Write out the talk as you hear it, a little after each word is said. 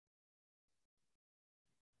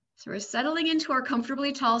So we're settling into our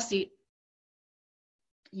comfortably tall seat.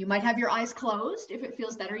 You might have your eyes closed. If it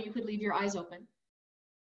feels better, you could leave your eyes open.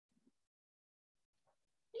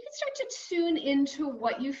 You can start to tune into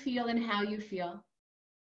what you feel and how you feel.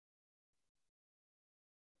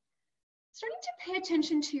 Starting to pay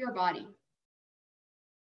attention to your body.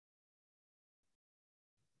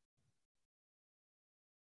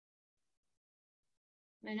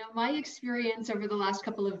 I know my experience over the last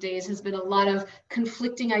couple of days has been a lot of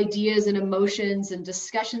conflicting ideas and emotions and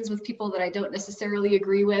discussions with people that I don't necessarily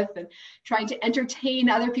agree with, and trying to entertain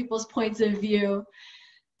other people's points of view.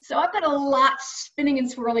 So I've got a lot spinning and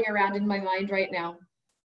swirling around in my mind right now.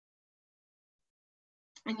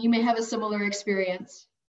 And you may have a similar experience.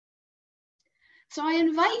 So I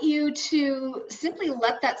invite you to simply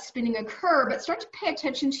let that spinning occur, but start to pay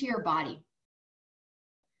attention to your body.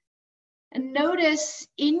 And notice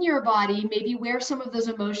in your body maybe where some of those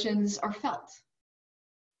emotions are felt.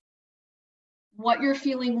 What you're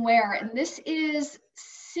feeling where. And this is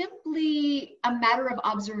simply a matter of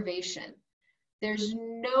observation. There's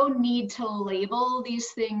no need to label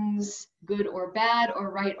these things good or bad or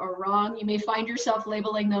right or wrong. You may find yourself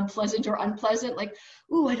labeling them pleasant or unpleasant, like,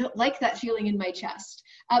 ooh, I don't like that feeling in my chest.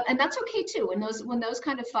 And that's okay too, when those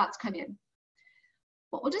kind of thoughts come in.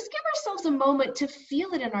 But we'll just give ourselves a moment to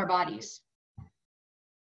feel it in our bodies.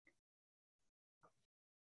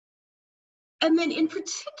 And then in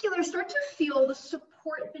particular, start to feel the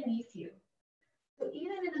support beneath you. So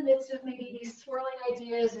even in the midst of maybe these swirling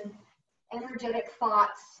ideas and energetic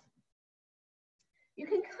thoughts, you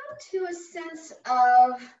can come to a sense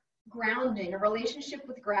of grounding, a relationship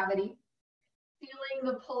with gravity,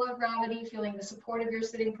 feeling the pull of gravity, feeling the support of your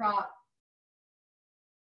sitting prop.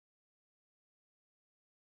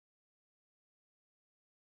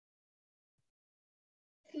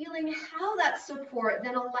 Feeling how that support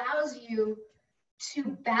then allows you to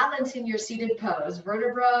balance in your seated pose,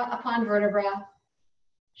 vertebra upon vertebra,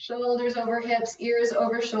 shoulders over hips, ears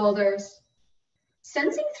over shoulders,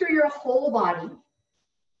 sensing through your whole body.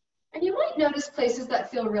 And you might notice places that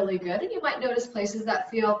feel really good, and you might notice places that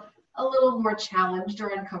feel a little more challenged or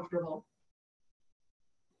uncomfortable.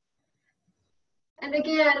 And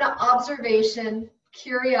again, observation,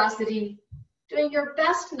 curiosity, doing your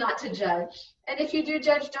best not to judge. And if you do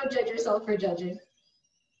judge, don't judge yourself for judging.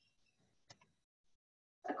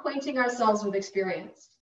 Acquainting ourselves with experience.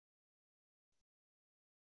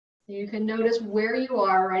 You can notice where you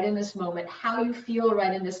are right in this moment, how you feel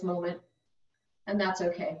right in this moment, and that's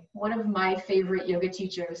okay. One of my favorite yoga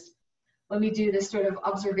teachers, when we do this sort of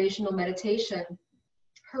observational meditation,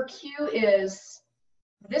 her cue is,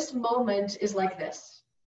 this moment is like this.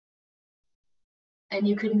 And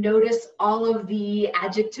you can notice all of the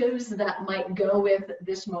adjectives that might go with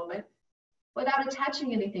this moment without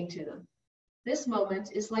attaching anything to them. This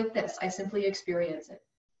moment is like this. I simply experience it.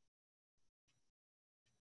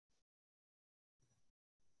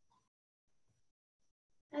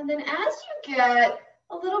 And then as you get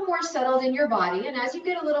a little more settled in your body, and as you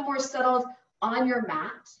get a little more settled on your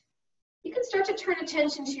mat, you can start to turn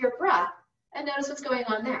attention to your breath and notice what's going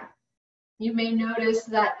on there. You may notice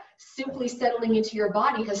that simply settling into your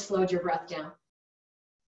body has slowed your breath down.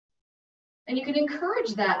 And you can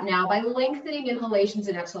encourage that now by lengthening inhalations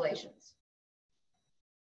and exhalations.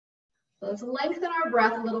 So let's lengthen our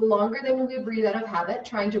breath a little longer than when we breathe out of habit,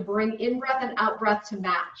 trying to bring in-breath and out-breath to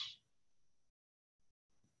match.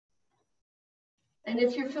 And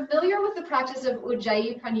if you're familiar with the practice of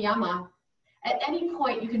Ujjayi pranayama, at any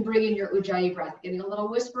point you can bring in your Ujjayi breath, getting a little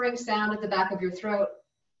whispering sound at the back of your throat.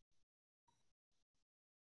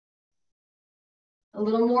 A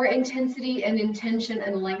little more intensity and intention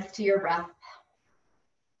and length to your breath.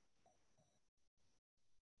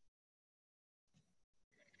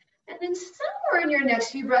 And then somewhere in your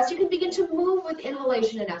next few breaths, you can begin to move with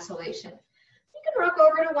inhalation and exhalation. You can rock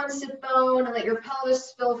over to one sit bone and let your pelvis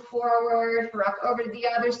spill forward, rock over to the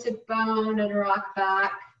other sit bone and rock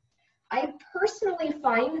back. I personally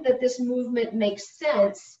find that this movement makes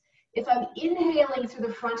sense if I'm inhaling through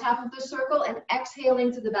the front half of the circle and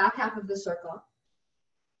exhaling through the back half of the circle.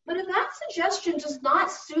 But if that suggestion does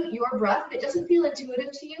not suit your breath, if it doesn't feel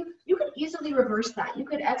intuitive to you, you can easily reverse that. You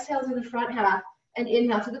could exhale through the front half and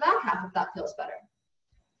inhale to the back half if that feels better.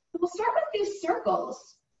 So we'll start with these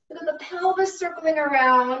circles. So the pelvis circling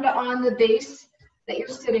around on the base that you're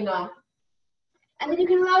sitting on. And then you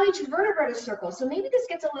can allow each vertebra to circle. So maybe this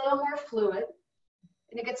gets a little more fluid,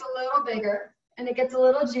 and it gets a little bigger, and it gets a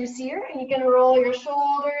little juicier, and you can roll your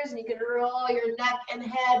shoulders, and you can roll your neck and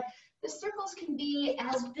head. The circles can be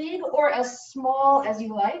as big or as small as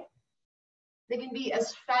you like. They can be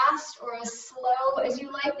as fast or as slow as you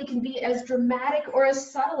like. They can be as dramatic or as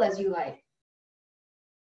subtle as you like.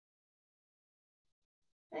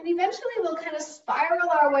 And eventually we'll kind of spiral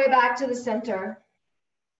our way back to the center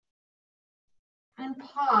and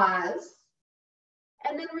pause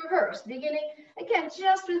and then reverse, beginning again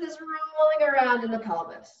just with this rolling around in the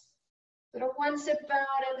pelvis. So to one sit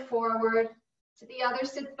bone and forward, to the other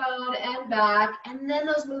sit bone and back, and then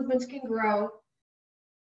those movements can grow.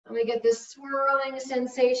 And we get this swirling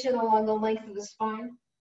sensation along the length of the spine.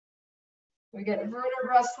 We get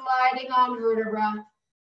vertebra sliding on vertebra.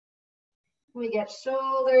 We get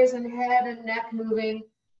shoulders and head and neck moving.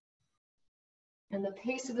 And the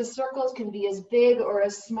pace of the circles can be as big or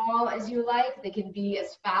as small as you like. They can be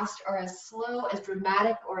as fast or as slow, as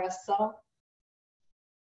dramatic or as subtle.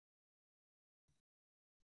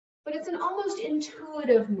 But it's an almost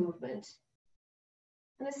intuitive movement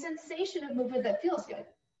and a sensation of movement that feels good.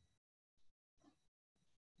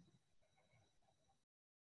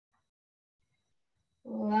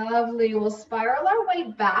 Lovely. We'll spiral our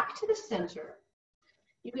way back to the center.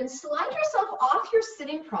 You can slide yourself off your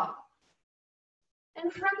sitting prop.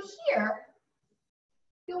 And from here,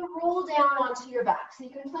 you'll roll down onto your back. So you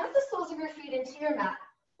can plant the soles of your feet into your mat,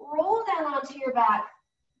 roll down onto your back,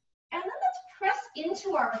 and then let's press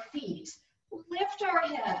into our feet. Lift our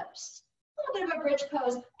hips, a little bit of a bridge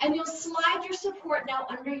pose, and you'll slide your support now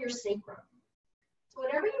under your sacrum. So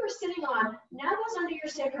whatever you were sitting on now goes under your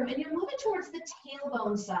sacrum, and you're moving towards the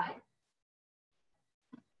tailbone side.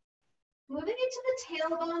 Moving into the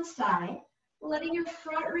tailbone side, letting your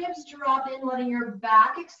front ribs drop in, letting your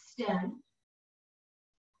back extend.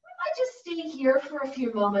 We might just stay here for a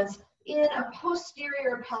few moments in a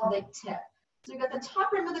posterior pelvic tip. So you've got the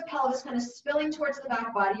top rim of the pelvis kind of spilling towards the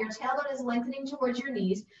back body. Your tailbone is lengthening towards your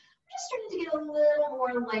knees. We're just starting to get a little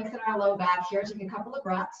more length in our low back here. Take a couple of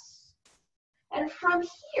breaths. And from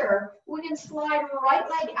here, we can slide right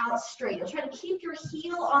leg out straight. You'll try to keep your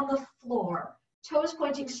heel on the floor, toes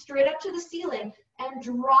pointing straight up to the ceiling, and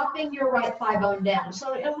dropping your right thigh bone down.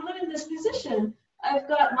 So when I'm in this position, I've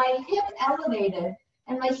got my hip elevated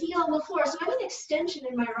and my heel on the floor. So I have an extension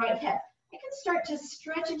in my right hip. I can start to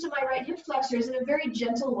stretch into my right hip flexors in a very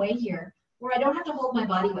gentle way here, where I don't have to hold my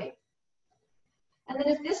body weight. And then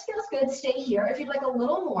if this feels good, stay here. If you'd like a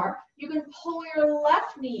little more, you can pull your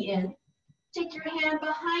left knee in, take your hand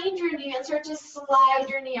behind your knee and start to slide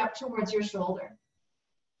your knee up towards your shoulder.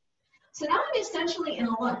 So now I'm essentially in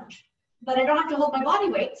a lunge, but I don't have to hold my body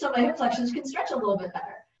weight, so my hip flexions can stretch a little bit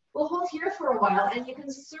better. We'll hold here for a while, and you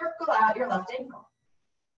can circle out your left ankle.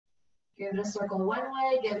 Give it a circle one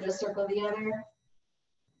way, give it a circle the other.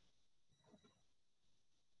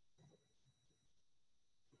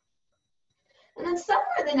 And then somewhere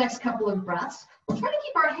in the next couple of breaths, we'll try to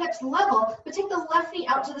keep our hips level, but take the left knee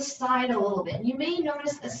out to the side a little bit. You may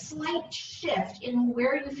notice a slight shift in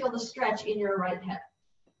where you feel the stretch in your right hip.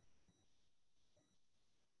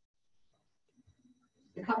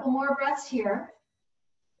 A couple more breaths here.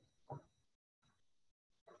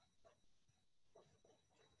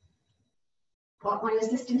 Oh, my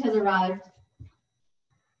assistant has arrived.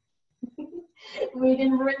 We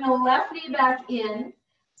can bring the left knee back in.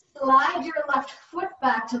 Slide your left foot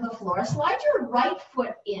back to the floor. Slide your right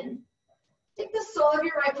foot in. Take the sole of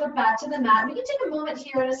your right foot back to the mat. We can take a moment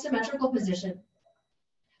here in a symmetrical position.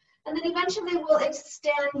 And then eventually we'll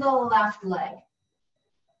extend the left leg.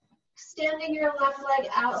 Extending your left leg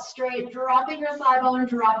out straight, dropping your thigh bone,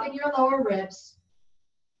 dropping your lower ribs.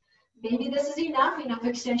 Maybe this is enough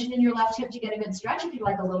extension in your left hip to get a good stretch. If you'd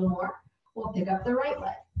like a little more, we'll pick up the right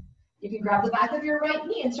leg. You can grab the back of your right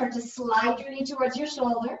knee and start to slide your knee towards your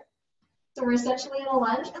shoulder. So we're essentially in a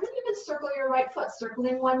lunge, and then you can circle your right foot,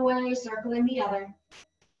 circling one way, circling the other.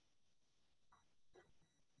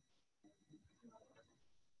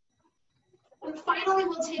 And finally,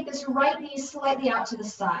 we'll take this right knee slightly out to the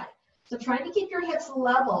side. So trying to keep your hips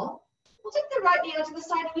level, we'll take the right knee out to the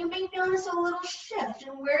side, and you may notice a little shift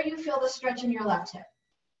in where you feel the stretch in your left hip.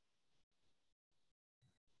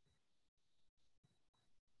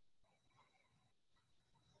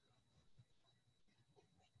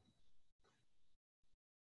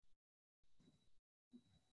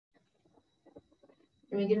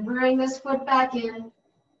 And we can bring this foot back in.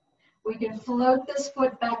 We can float this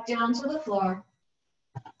foot back down to the floor.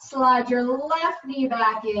 Slide your left knee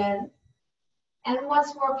back in. And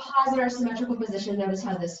once more, pause in our symmetrical position. Notice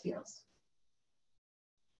how this feels.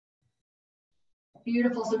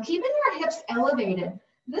 Beautiful. So keeping our hips elevated.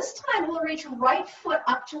 This time we'll reach right foot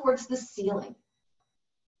up towards the ceiling.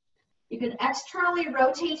 You can externally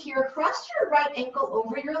rotate here, cross your right ankle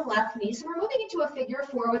over your left knee. So we're moving into a figure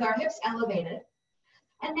four with our hips elevated.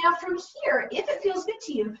 And now from here, if it feels good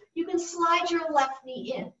to you, you can slide your left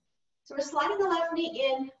knee in. So we're sliding the left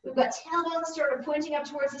knee in. We've got tailbone sort of pointing up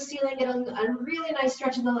towards the ceiling, getting a really nice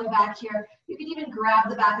stretch in the low back here. You can even grab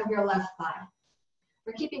the back of your left thigh.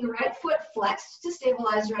 We're keeping right foot flexed to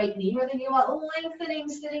stabilize right knee. We're thinking about lengthening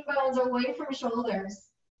sitting bones away from shoulders.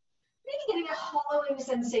 Maybe getting a hollowing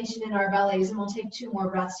sensation in our bellies, and we'll take 2 more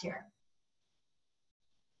breaths here.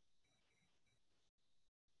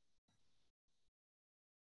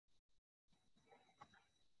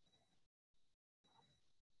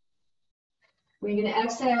 We're going to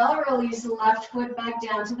exhale, release the left foot back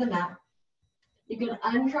down to the mat. You can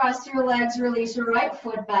uncross your legs, release your right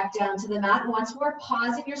foot back down to the mat. Once more,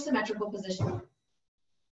 pause in your symmetrical position.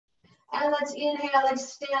 And let's inhale,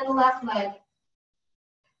 extend the left leg.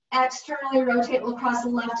 Externally rotate, we'll cross the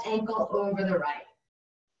left ankle over the right.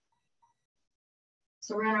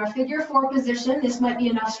 So we're in our figure 4 position. This might be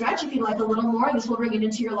enough stretch. If you'd like a little more, this will bring it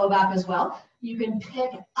into your low back as well. You can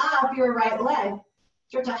pick up your right leg.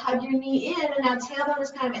 Start to hug your knee in, and now tailbone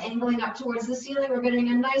is kind of angling up towards the ceiling. We're getting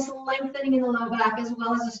a nice lengthening in the low back as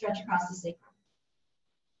well as a stretch across the sacrum.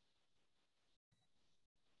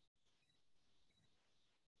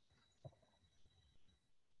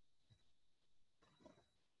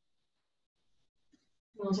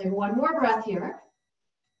 We'll take 1 more breath here.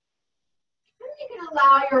 And you can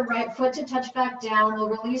allow your right foot to touch back down. We'll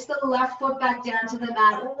release the left foot back down to the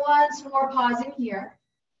mat. Once more, pausing here.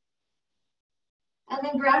 And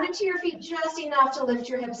then ground into your feet just enough to lift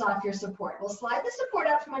your hips off your support. We'll slide the support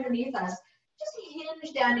out from underneath us. Just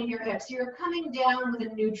hinge down in your hips. You're coming down with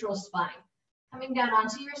a neutral spine. Coming down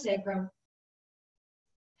onto your sacrum.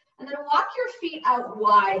 And then walk your feet out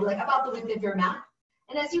wide, like about the width of your mat.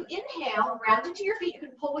 And as you inhale, round into your feet, you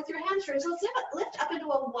can pull with your hamstrings. Let's lift up into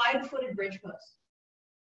a wide-footed bridge pose.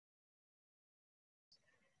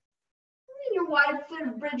 In your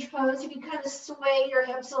wide-footed bridge pose, you can kind of sway your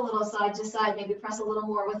hips a little side to side. Maybe press a little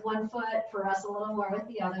more with one foot, press a little more with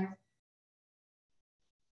the other.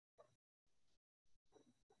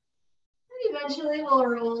 And eventually, we'll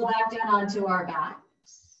roll back down onto our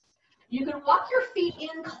backs. You can walk your feet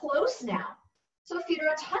in close now, so feet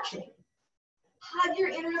are touching. Hug your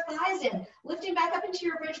inner thighs in. Lifting back up into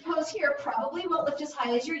your bridge pose here probably won't lift as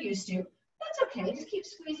high as you're used to. That's okay. Just keep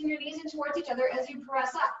squeezing your knees in towards each other as you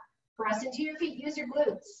press up. Press into your feet. Use your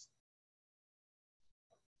glutes.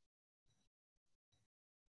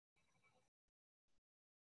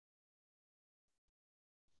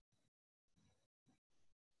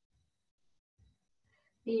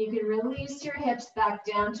 And you can release your hips back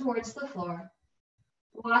down towards the floor.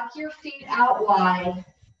 Walk your feet out wide.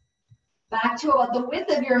 Back to about the width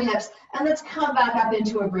of your hips, and let's come back up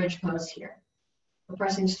into a bridge pose here. We're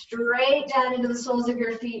pressing straight down into the soles of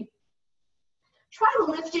your feet. Try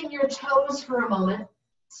lifting your toes for a moment.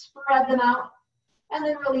 Spread them out, and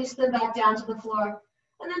then release them back down to the floor.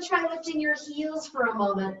 And then try lifting your heels for a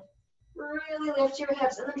moment. Really lift your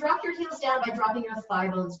hips, and then drop your heels down by dropping your thigh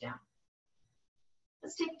bones down.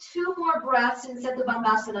 Let's take 2 more breaths in Siddha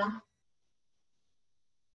Bandhasana.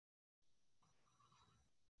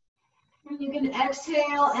 You can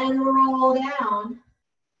exhale and roll down.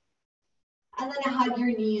 And then hug your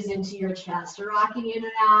knees into your chest, rocking in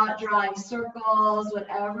and out, drawing circles,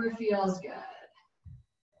 whatever feels good.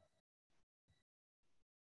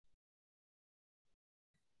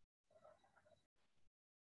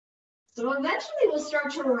 So eventually we'll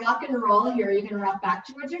start to rock and roll here. You can rock back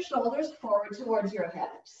towards your shoulders, forward towards your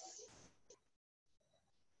hips.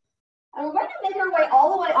 And we're going to make our way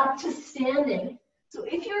all the way up to standing. So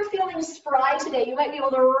if you're feeling spry today, you might be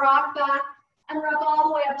able to rock back and rock all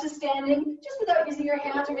the way up to standing, just without using your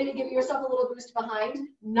hands, or maybe give yourself a little boost behind.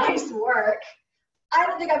 Nice work. I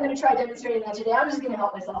don't think I'm going to try demonstrating that today. I'm just going to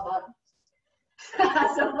help myself up.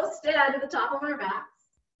 So we'll stand at the top of our backs,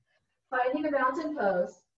 finding a mountain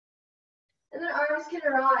pose. And then arms can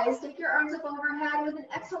rise. Take your arms up overhead with an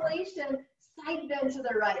exhalation, side bend to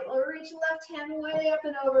the right. We'll reach left hand way up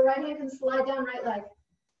and over. Right hand can slide down right leg.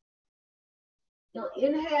 You'll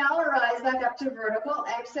inhale, rise back up to vertical.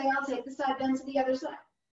 Exhale, take the side bend to the other side.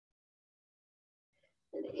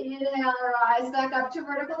 And inhale, rise back up to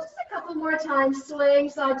vertical. Just a couple more times, swaying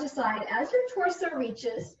side to side. As your torso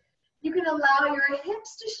reaches, you can allow your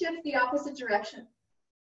hips to shift the opposite direction.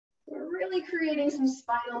 We're really creating some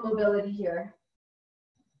spinal mobility here.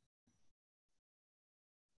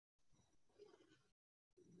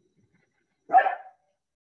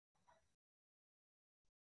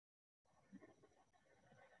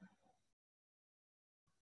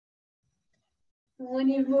 When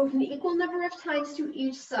you've moved an equal number of times to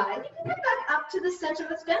each side, you can come back up to the center.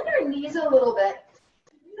 Let's bend our knees a little bit.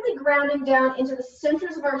 Really grounding down into the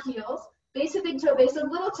centers of our heels. Base of big toe, base of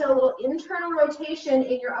little toe, a little internal rotation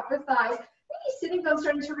in your upper thighs. Maybe sitting bones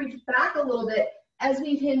starting to reach back a little bit as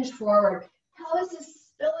we hinge forward. Pelvis is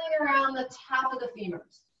spilling around the top of the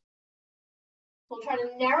femurs. We'll try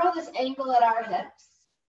to narrow this angle at our hips.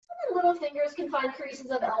 And then little fingers can find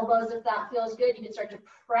creases of elbows if that feels good. You can start to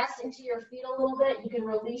press into your feet a little bit. You can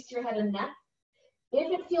release your head and neck.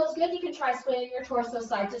 If it feels good, you can try swaying your torso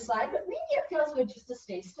side to side, but maybe it feels good just to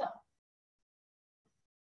stay still.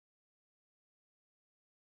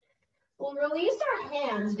 We'll release our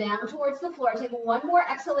hands down towards the floor. Take one more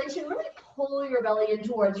exhalation. Really pull your belly in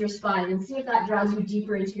towards your spine and see if that draws you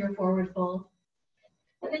deeper into your forward fold.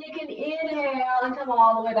 And then you can inhale and come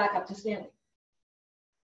all the way back up to standing.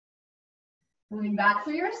 Moving back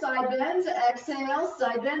through your side bends. Exhale,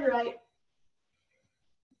 side bend right.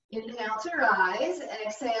 Inhale to rise.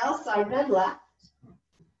 Exhale, side bend left.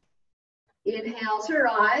 Inhale to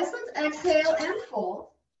rise. Let's exhale and fold.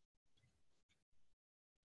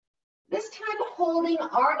 This time holding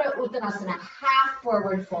Ardha Uttanasana, half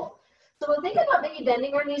forward fold. So we'll think about maybe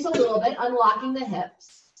bending our knees a little bit, unlocking the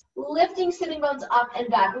hips, lifting sitting bones up and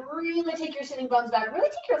back. Really take your sitting bones back. Really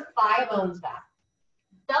take your thigh bones back.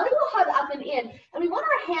 Belly will hug up and in, and we want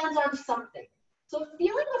our hands on something. So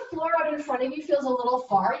feeling the floor out in front of you feels a little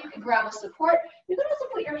far. You can grab a support. You can also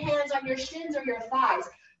put your hands on your shins or your thighs.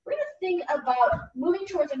 We're going to think about moving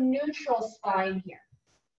towards a neutral spine here.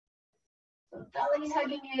 So belly's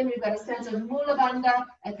hugging in. We've got a sense of Mula Bandha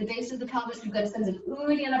at the base of the pelvis. We've got a sense of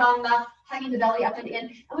Uddiyana Bandha, hugging the belly up and in.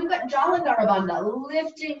 And we've got Jalandhara Bandha,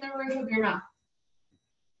 lifting the roof of your mouth.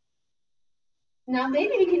 Now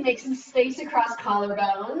maybe we can make some space across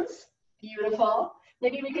collarbones. Beautiful.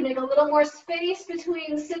 Maybe we can make a little more space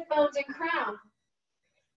between sit bones and crown.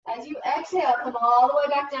 As you exhale, come all the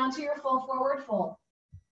way back down to your full forward fold.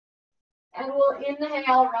 And we'll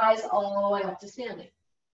inhale, rise all the way up to standing.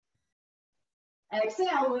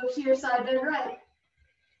 Exhale, move to your side bend right.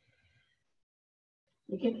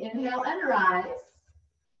 You can inhale and rise.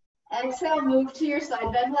 Exhale, move to your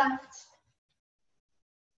side bend left.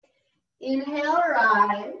 Inhale,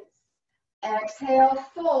 rise. Exhale,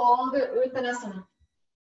 fold Uttanasana.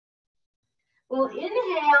 We'll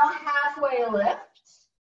inhale, halfway lift.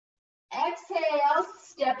 Exhale,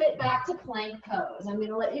 step it back to plank pose. I'm going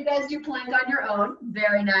to let you guys do plank on your own.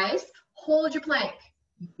 Very nice. Hold your plank.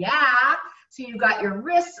 Yeah. So you've got your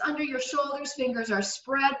wrists under your shoulders, fingers are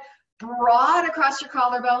spread, broad across your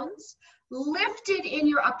collarbones, lifted in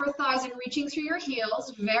your upper thighs and reaching through your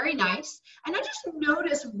heels. Very nice. And now just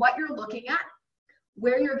notice what you're looking at,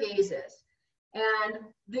 where your gaze is. And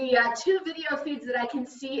the two video feeds that I can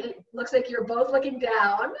see, it looks like you're both looking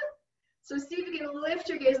down. So see if you can lift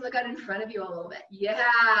your gaze and look out in front of you a little bit.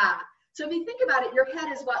 Yeah. So if you think about it, your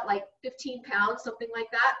head is what, like 15 pounds, something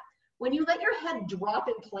like that? When you let your head drop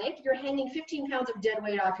in plank, you're hanging 15 pounds of dead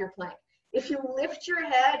weight off your plank. If you lift your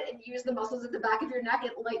head and use the muscles at the back of your neck,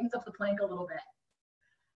 it lightens up the plank a little bit.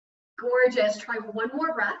 Gorgeous. Try one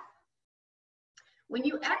more breath. When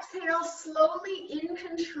you exhale, slowly in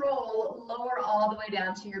control, lower all the way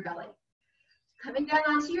down to your belly. Coming down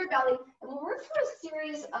onto your belly, and we'll work through a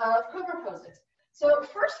series of cobra poses. So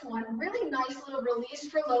first one, really nice little release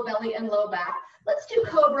for low belly and low back. Let's do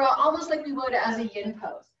cobra almost like we would as a yin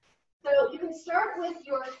pose. So you can start with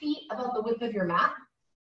your feet about the width of your mat.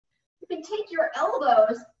 You can take your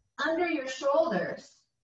elbows under your shoulders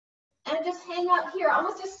and just hang out here,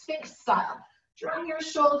 almost a sphinx style. Drawing your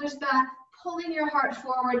shoulders back, pulling your heart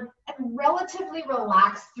forward, and relatively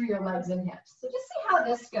relax through your legs and hips. So just see how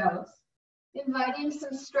this goes. Inviting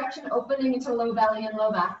some stretch and opening into low belly and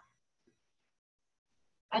low back.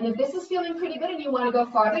 And if this is feeling pretty good and you want to go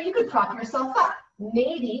farther, you could prop yourself up.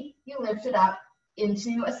 Maybe you lift it up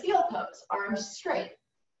into a seal pose, arms straight.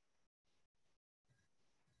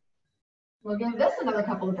 We'll give this another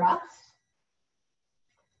couple of breaths.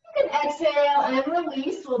 You can exhale and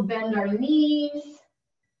release. We'll bend our knees,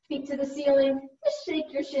 feet to the ceiling. Just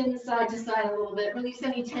shake your shins side to side a little bit. Release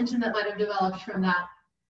any tension that might have developed from that.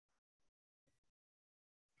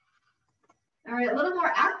 All right, a little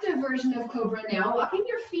more active version of cobra now. Walking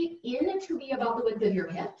your feet in to be about the width of your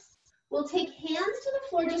hips. We'll take hands to the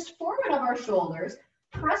floor just forward of our shoulders,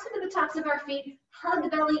 press into the tops of our feet, hug the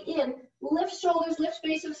belly in, lift shoulders, lift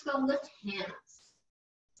base of skull, lift hands.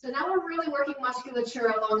 So now we're really working musculature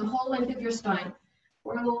along the whole length of your spine.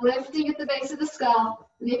 We're lifting at the base of the skull.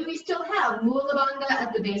 Maybe we still have Mula Bandha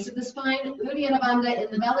at the base of the spine, Uddiyana Bandha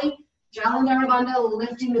in the belly, Jalandhara Bandha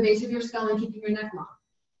lifting the base of your skull and keeping your neck long.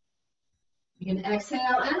 You can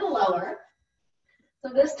exhale and lower.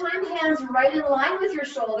 So this time, hands right in line with your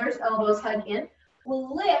shoulders, elbows hug in.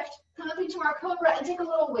 We'll lift, Come up into our cobra and take a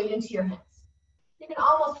little weight into your hands. You can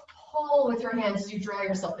almost pull with your hands as you draw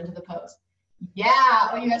yourself into the pose. Yeah,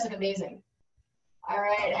 oh, you guys look amazing. All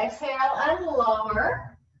right, exhale and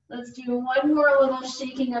lower. Let's do one more little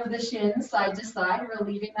shaking of the shins side to side,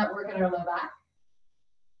 relieving that work in our low back.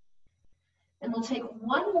 And we'll take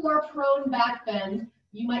one more prone back bend.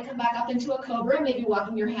 You might come back up into a cobra, maybe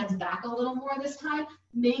walking your hands back a little more this time.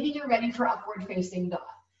 Maybe you're ready for upward facing dog.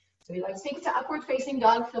 So we like to take it to upward facing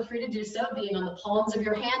dog. Feel free to do so, being on the palms of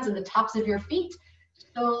your hands and the tops of your feet.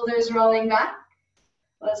 Shoulders rolling back.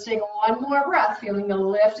 Let's take one more breath, feeling the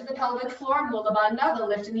lift of the pelvic floor, Mula Bandha, the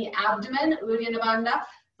lift in the abdomen, Uddiyana Bandha,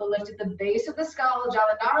 the lift at the base of the skull,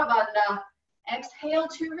 Jalandhara Bandha. Exhale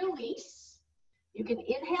to release. You can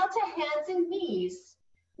inhale to hands and knees.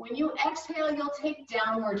 When you exhale, you'll take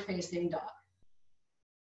downward facing dog.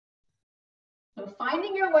 So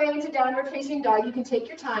finding your way into downward facing dog, you can take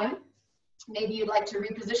your time. Maybe you'd like to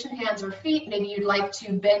reposition hands or feet. Maybe you'd like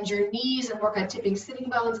to bend your knees and work on tipping sitting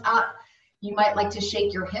bones up. You might like to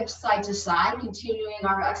shake your hips side to side, continuing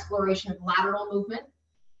our exploration of lateral movement.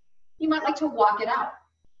 You might like to walk it out.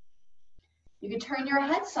 You can turn your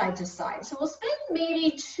head side to side. So we'll spend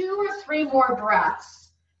maybe 2 or 3 more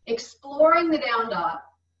breaths exploring the down dog.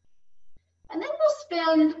 And then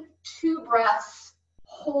we'll spend 2 breaths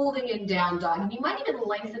holding in down dog. And you might even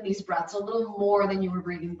lengthen these breaths a little more than you were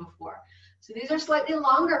breathing before. So these are slightly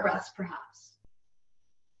longer breaths, perhaps.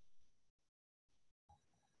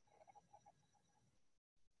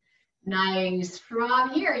 Nice. From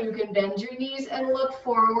here, you can bend your knees and look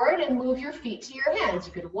forward and move your feet to your hands.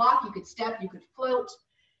 You could walk, you could step, you could float.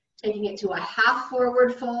 Taking it to a half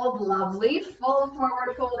forward fold. Lovely. Full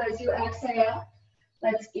forward fold as you exhale.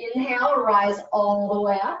 Let's inhale, rise all the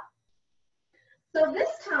way up. So this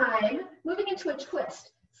time, moving into a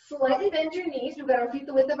twist. Slightly bend your knees. We've got our feet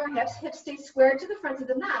the width of our hips. Hips stay squared to the front of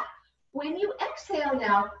the mat. When you exhale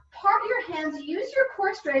now, part your hands, use your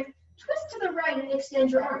core strength, twist to the right and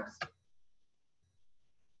extend your arms.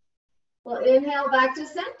 We'll inhale back to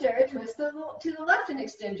center, twist to the left and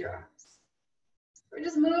extend your arms. We're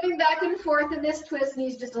just moving back and forth in this twist,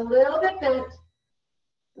 knees just a little bit bent.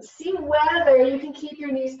 See whether you can keep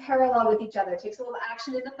your knees parallel with each other. Takes a little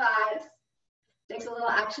action in the thighs, takes a little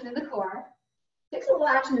action in the core, takes a little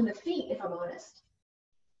action in the feet, if I'm honest.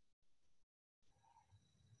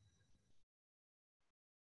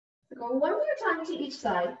 So go one more time to each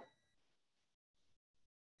side.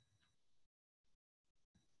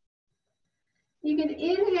 You can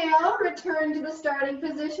inhale, return to the starting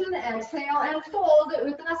position, exhale and fold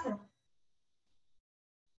Uttanasana.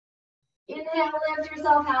 Inhale, lift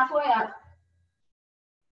yourself halfway up.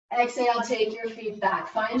 Exhale, take your feet back.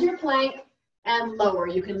 Find your plank and lower.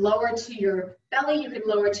 You can lower to your belly, you can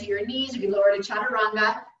lower to your knees, you can lower to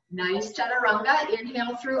chaturanga. Nice chaturanga.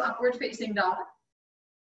 Inhale through upward facing dog.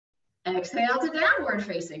 Exhale to downward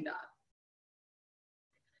facing dog.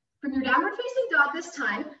 From your downward facing dog this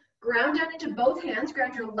time, ground down into both hands,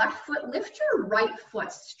 ground your left foot, lift your right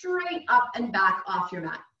foot straight up and back off your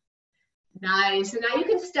mat. Nice, and now you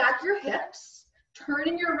can stack your hips,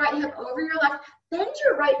 turning your right hip over your left, bend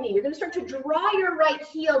your right knee. You're gonna start to draw your right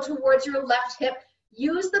heel towards your left hip.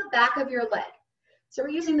 Use the back of your leg. So we're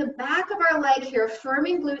using the back of our leg here,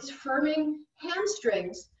 firming glutes, firming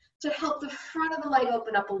hamstrings to help the front of the leg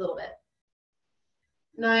open up a little bit.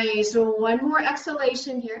 Nice, so one more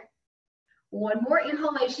exhalation here. One more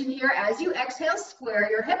inhalation here. As you exhale, square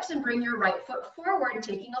your hips and bring your right foot forward,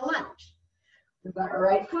 taking a lunge. We've got our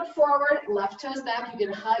right foot forward, left toes back. You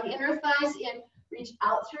can hug inner thighs in, reach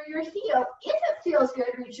out through your heel. If it feels good,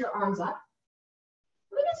 reach your arms up.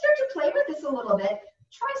 We can start to play with this a little bit.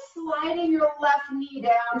 Try sliding your left knee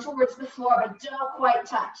down towards the floor, but don't quite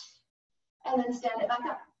touch. And then stand it back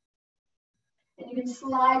up. And you can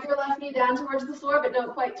slide your left knee down towards the floor, but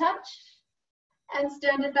don't quite touch. And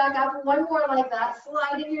stand it back up. One more like that.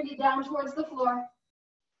 Sliding your knee down towards the floor.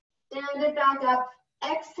 Stand it back up.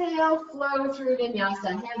 Exhale, flow through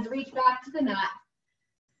vinyasa. Hands reach back to the mat.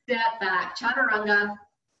 Step back, chaturanga.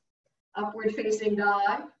 Upward facing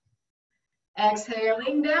dog.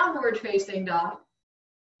 Exhaling, downward facing dog.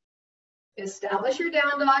 Establish your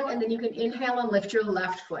down dog, and then you can inhale and lift your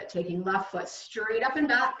left foot, taking left foot straight up and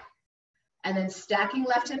back, and then stacking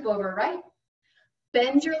left hip over right.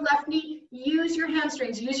 Bend your left knee, use your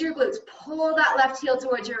hamstrings, use your glutes, pull that left heel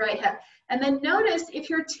towards your right hip. And then notice if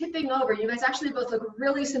you're tipping over, you guys actually both look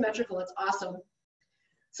really symmetrical, it's awesome.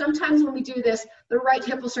 Sometimes when we do this, the right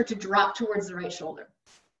hip will start to drop towards the right shoulder.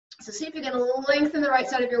 So see if you can lengthen the right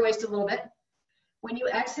side of your waist a little bit. When you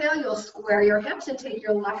exhale, you'll square your hips and take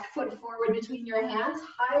your left foot forward between your hands,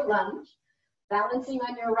 high lunge, balancing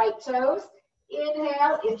on your right toes.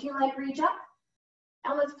 Inhale, if you like, reach up.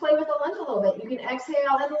 And let's play with the lunge a little bit. You can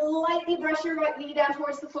exhale and lightly brush your right knee down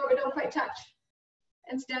towards the floor, but don't quite touch.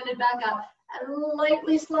 And stand it back up. And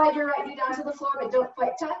lightly slide your right knee down to the floor, but don't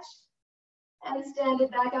quite touch. And stand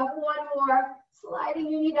it back up. One more.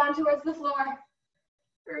 Sliding your knee down towards the floor.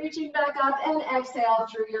 Reaching back up and exhale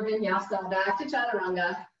through your vinyasa. Back to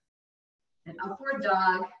chaturanga. And upward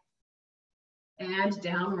dog. And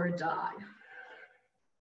downward dog.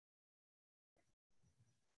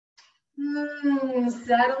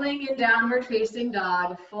 Settling in downward facing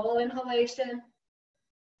dog. Full inhalation.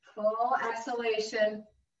 Full exhalation.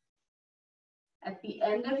 At the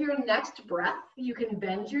end of your next breath, you can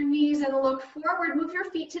bend your knees and look forward. Move your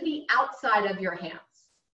feet to the outside of your hands.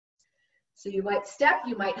 So you might step,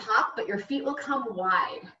 you might hop, but your feet will come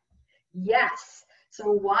wide. Yes,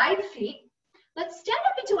 so wide feet. Let's stand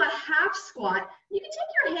up into a half squat. You can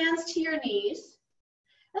take your hands to your knees.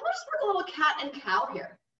 And let's work a little cat and cow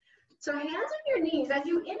here. So hands on your knees as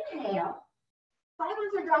you inhale. Thigh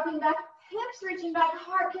bones are dropping back, hips reaching back,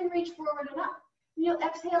 heart can reach forward and up. You'll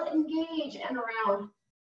exhale, engage and around.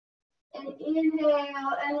 And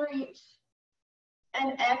inhale and reach.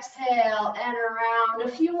 And exhale and around. A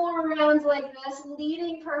few more rounds like this,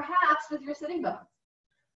 leading perhaps with your sitting bones.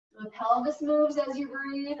 The pelvis moves as you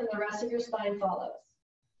breathe and the rest of your spine follows.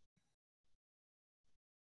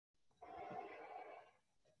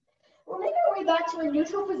 We'll make our way back to a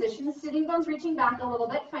neutral position, sitting bones reaching back a little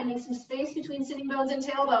bit, finding some space between sitting bones and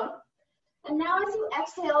tailbone. And now as you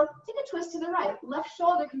exhale, take a twist to the right. Left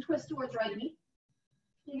shoulder can twist towards right knee.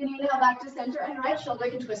 You can inhale back to center and right shoulder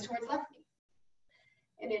can twist towards left knee.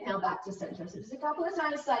 And inhale back to center. So just a couple of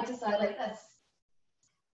times side to side like this.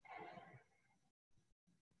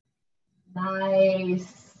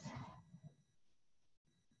 Nice.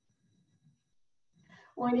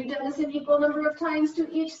 When you've done this an equal number of times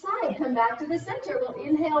to each side, come back to the center. We'll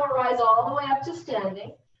inhale, rise all the way up to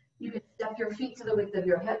standing. You can step your feet to the width of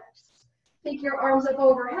your hips. Take your arms up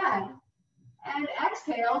overhead. And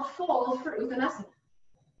exhale, fold for Uttanasana.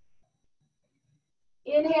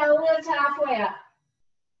 Inhale, lift halfway up.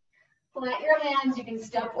 Plant your hands. You can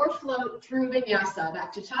step or float through Vinyasa.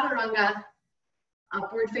 Back to Chaturanga.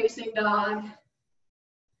 Upward facing dog.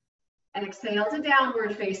 Exhale to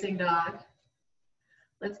downward facing dog.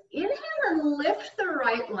 Let's inhale and lift the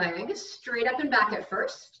right leg straight up and back at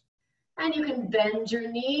first. And you can bend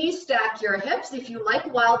your knees, stack your hips. If you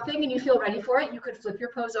like Wild Thing and you feel ready for it, you could flip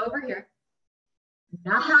your pose over here.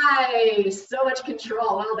 Nice, so much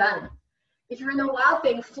control, well done. If you're in the Wild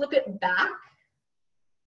Thing, flip it back.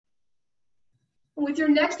 With your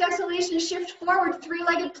next exhalation, shift forward,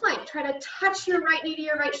 three-legged plank. Try to touch your right knee to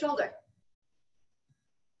your right shoulder.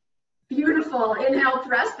 Beautiful, inhale,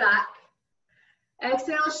 press back.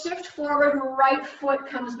 Exhale, shift forward, right foot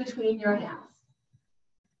comes between your hands.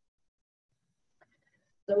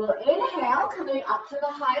 So we'll inhale, coming up to the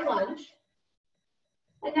high lunge.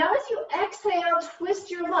 And now as you exhale,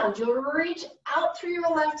 twist your lunge. You'll reach out through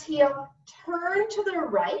your left heel, turn to the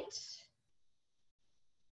right.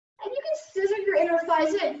 And you can scissor your inner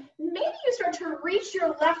thighs in. Maybe you start to reach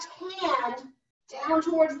your left hand down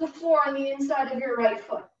towards the floor on the inside of your right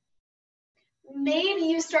foot. Maybe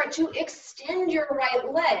you start to extend your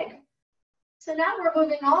right leg. So now we're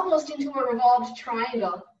moving almost into a revolved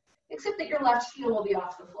triangle, except that your left heel will be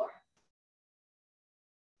off the floor.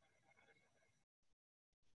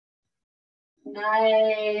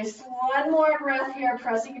 Nice. One more breath here,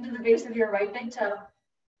 pressing into the base of your right big toe.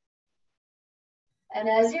 And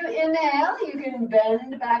as you inhale, you can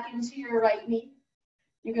bend back into your right knee.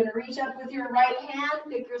 You can reach up with your right hand,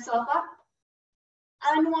 pick yourself up.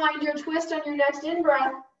 Unwind your twist on your next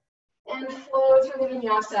in-breath and flow through the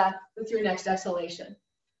vinyasa with your next exhalation.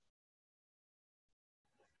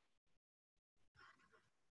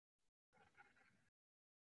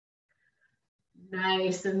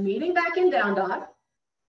 Nice, and meeting back in down dog.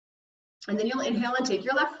 And then you'll inhale and take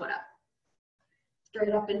your left foot up. Straight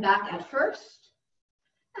up and back at first.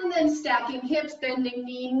 And then stacking hips, bending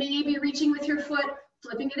knee, maybe reaching with your foot,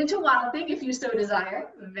 flipping it into Wild Thing if you so desire.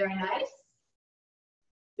 Very nice.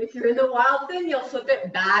 If you're in the Wild Thing, you'll flip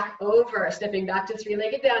it back over, stepping back to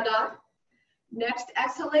three-legged down dog. Next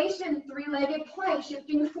exhalation, three-legged plank,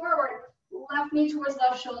 shifting forward, left knee towards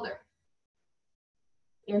left shoulder.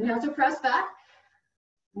 Inhale to press back.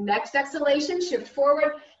 Next exhalation, shift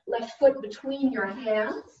forward, left foot between your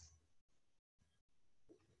hands.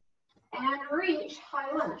 And reach,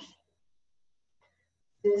 high lunge.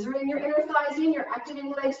 Scissoring your inner thighs in, you're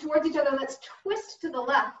activating legs towards each other. Let's twist to the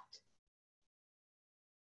left.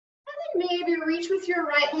 And then maybe reach with your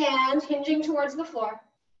right hand, hinging towards the floor.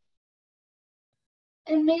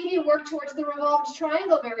 And maybe work towards the revolved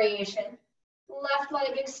triangle variation. Left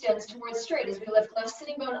leg extends towards straight as we lift left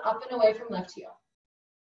sitting bone up and away from left heel.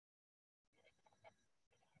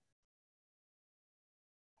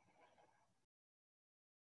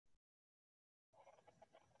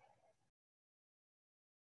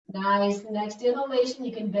 Nice. Next inhalation,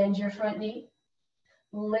 you can bend your front knee.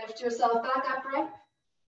 Lift yourself back upright.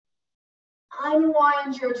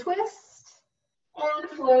 Unwind your twist and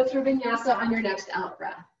flow through Vinyasa on your next out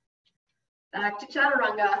breath. Back to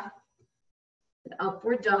Chaturanga,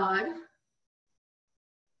 upward dog,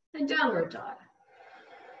 and downward dog.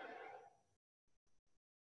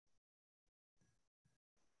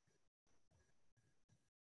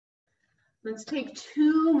 Let's take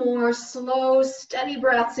 2 more slow, steady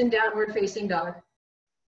breaths in downward facing dog.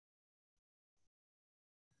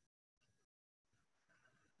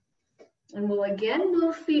 And we'll again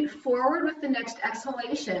move feet forward with the next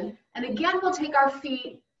exhalation. And again, we'll take our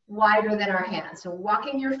feet wider than our hands. So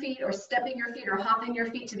walking your feet or stepping your feet or hopping your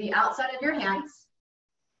feet to the outside of your hands.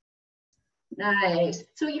 Nice.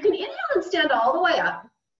 So you can inhale and stand all the way up.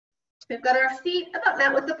 We've got our feet about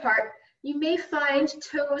that width apart. You may find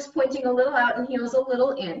toes pointing a little out and heels a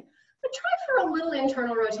little in. But try for a little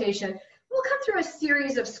internal rotation. We'll come through a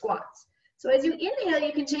series of squats. So as you inhale,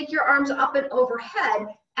 you can take your arms up and overhead.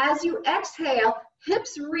 As you exhale,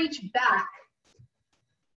 hips reach back.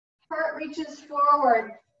 Heart reaches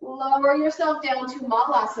forward. Lower yourself down to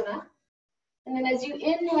Malasana. And then as you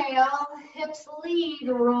inhale, hips lead,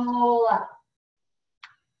 roll up.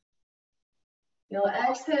 You'll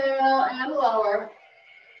exhale and lower.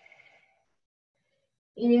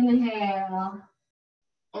 Inhale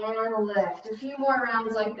and lift. A few more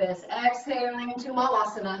rounds like this. Exhaling to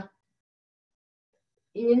Malasana.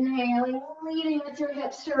 Inhaling, leading with your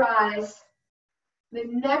hips to rise. The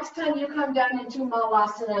next time you come down into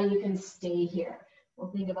Malasana, you can stay here.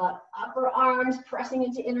 We'll think about upper arms pressing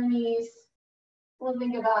into inner knees. We'll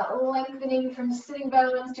think about lengthening from sitting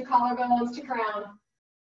bones to collarbones to crown.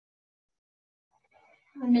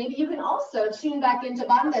 And maybe you can also tune back into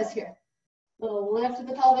bandhas here. A little lift at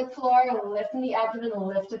the pelvic floor, a lift in the abdomen, a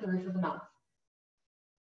lift at the roof of the mouth.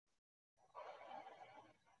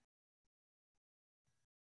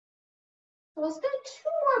 So we'll spend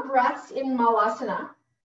 2 more breaths in Malasana.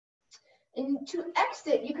 And to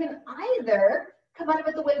exit, you can either come out of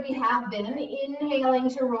it the way we have been,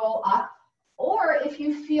 inhaling to roll up, or if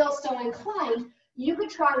you feel so inclined, you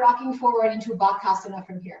could try rocking forward into Bakasana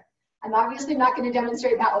from here. I'm obviously not going to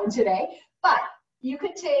demonstrate that one today, but you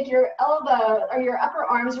could take your elbow or your upper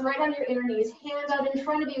arms right on your inner knees, hands out in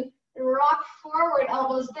front of you, and rock forward,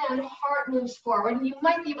 elbows bend, heart moves forward, and you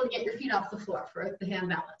might be able to get your feet off the floor for the hand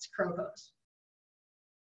balance, crow pose.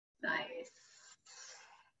 Nice.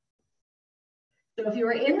 So if you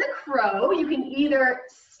were in the crow, you can either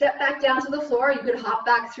step back down to the floor, or you could hop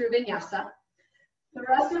back through Vinyasa. The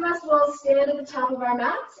rest of us will stand at the top of our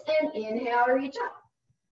mats and inhale, reach up.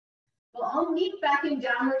 We'll all meet back in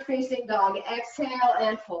downward facing dog. Exhale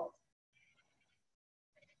and fold.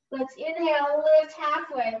 Let's inhale, lift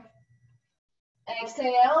halfway.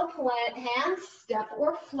 Exhale, plant hands, step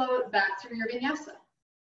or float back through your Vinyasa.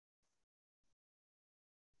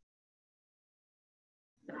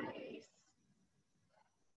 Nice.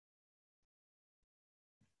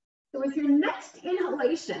 So with your next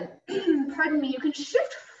inhalation, pardon me, you can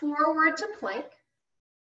shift forward to plank.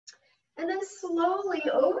 And then slowly,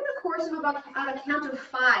 over the course of about a count of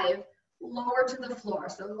 5, lower to the floor.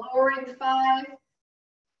 So lowering 5,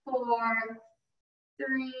 4,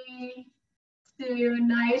 3, 2,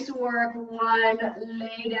 nice work, 1,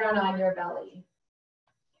 lay down on your belly.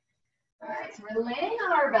 All right, so we're laying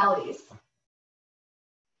on our bellies.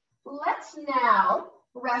 Let's now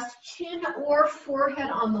rest chin or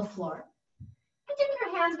forehead on the floor. And take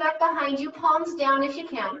your hands back behind you, palms down if you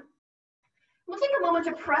can. We'll take a moment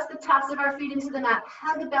to press the tops of our feet into the mat,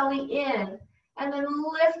 hug the belly in, and then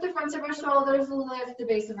lift the fronts of our shoulders, lift the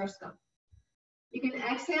base of our skull. You can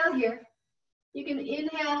exhale here. You can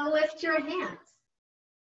inhale, lift your hands.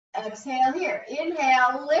 Exhale here.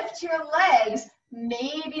 Inhale, lift your legs.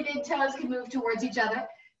 Maybe big toes can move towards each other.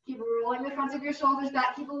 Keep rolling the fronts of your shoulders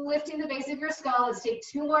back. Keep lifting the base of your skull. Let's take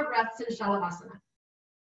 2 more breaths in Shavasana.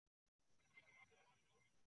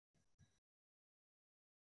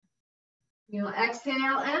 You'll exhale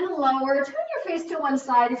and lower. Turn your face to one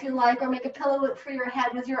side if you like, or make a pillow loop for your head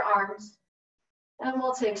with your arms. And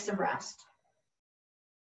we'll take some rest.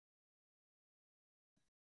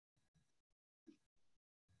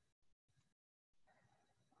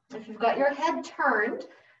 If you've got your head turned,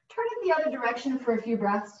 turn it the other direction for a few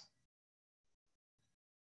breaths.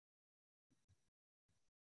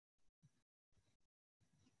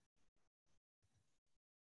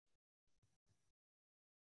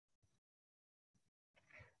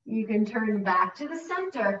 You can turn back to the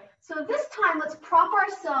center. So this time, let's prop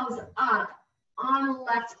ourselves up on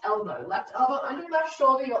left elbow. Left elbow under left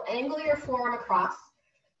shoulder. You'll angle your forearm across.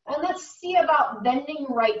 And let's see about bending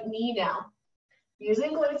right knee now.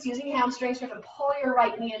 Using glutes, using hamstrings, you're going to pull your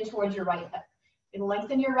right knee in towards your right hip. You can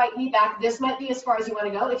lengthen your right knee back. This might be as far as you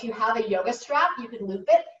want to go. If you have a yoga strap, you can loop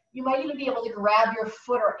it. You might even be able to grab your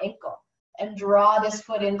foot or ankle and draw this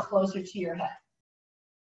foot in closer to your hip.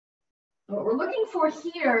 What we're looking for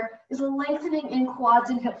here is a lengthening in quads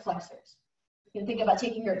and hip flexors. You can think about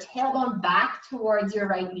taking your tailbone back towards your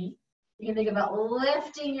right knee. You can think about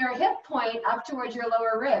lifting your hip point up towards your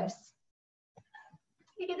lower ribs.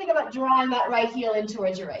 You can think about drawing that right heel in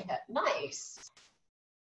towards your right hip. Nice.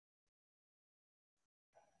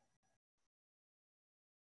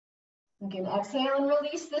 You can exhale and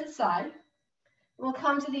release this side. We'll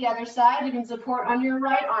come to the other side. You can support on your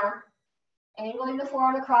right arm. Angling the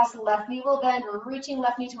forearm across, the left knee will bend. We're reaching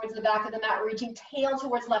left knee towards the back of the mat, reaching tail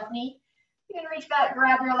towards left knee. You can reach back,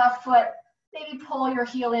 grab your left foot, maybe pull your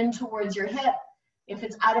heel in towards your hip. If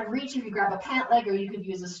it's out of reach, you could grab a pant leg or you could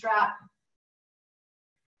use a strap.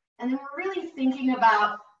 And then we're really thinking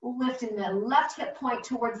about lifting the left hip point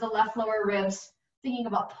towards the left lower ribs, thinking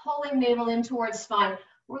about pulling navel in towards spine.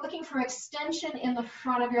 We're looking for extension in the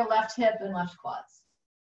front of your left hip and left quads.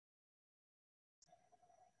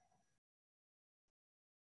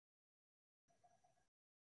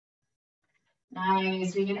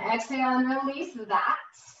 Nice. We can exhale and release that.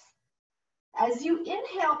 As you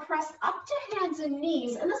inhale, press up to hands and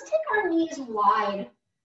knees. And let's take our knees wide.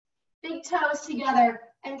 Big toes together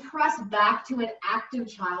and press back to an active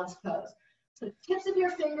child's pose. So tips of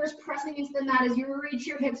your fingers pressing into the mat as you reach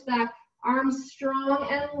your hips back, arms strong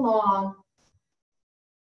and long.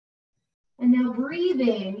 And now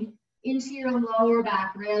breathing into your lower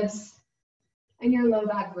back ribs and your low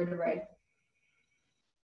back vertebrae.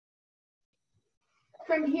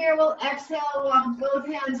 From here, we'll exhale, walk both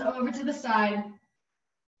hands over to the side.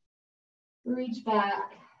 Reach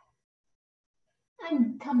back.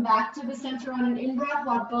 And come back to the center on an in-breath.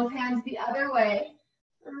 Walk both hands the other way.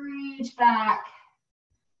 Reach back.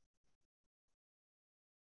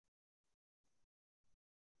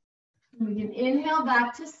 We can inhale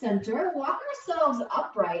back to center. Walk ourselves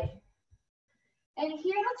upright. And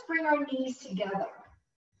here, let's bring our knees together.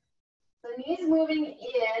 The knees moving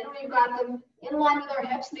in, we've got them in line with our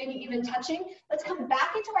hips, maybe even touching. Let's come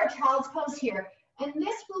back into our child's pose here. And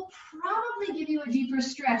this will probably give you a deeper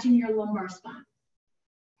stretch in your lumbar spine.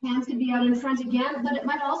 Hands could be out in front again, but it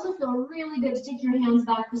might also feel really good to take your hands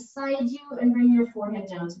back beside you and bring your forehead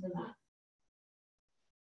down to the mat.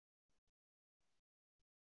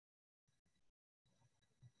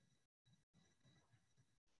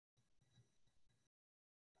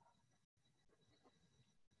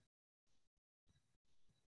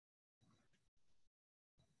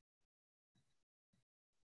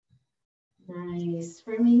 Nice.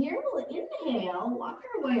 From here, we'll inhale, walk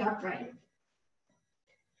our way upright.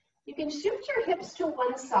 You can shift your hips to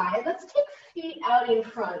one side. Let's take feet out in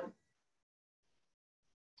front.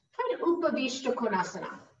 Find Upavishta Konasana.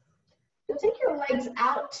 You'll take your legs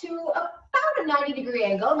out to about a 90-degree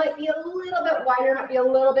angle. It might be a little bit wider, might be a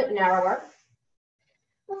little bit narrower.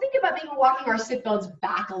 We'll think about maybe walking our sit bones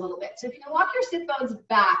back a little bit. So if you can walk your sit bones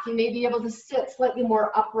back, you may be able to sit slightly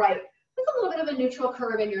more upright with a little bit of a neutral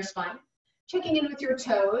curve in your spine. Checking in with your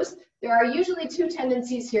toes. There are usually two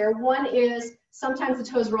tendencies here. One is sometimes the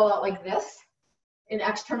toes roll out like this in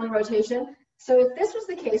external rotation. So if this was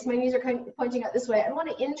the case, my knees are kind of pointing out this way. I want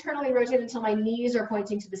to internally rotate until my knees are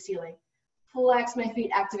pointing to the ceiling. Flex my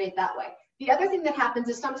feet, activate that way. The other thing that happens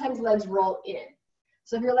is sometimes legs roll in.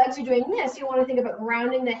 So if your legs are doing this, you want to think about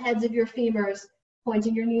grounding the heads of your femurs,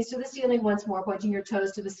 pointing your knees to the ceiling once more, pointing your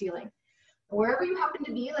toes to the ceiling. Wherever you happen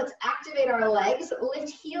to be, let's activate our legs. Lift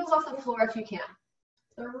heels off the floor if you can.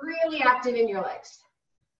 So really active in your legs.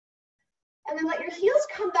 And then let your heels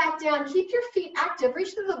come back down. Keep your feet active.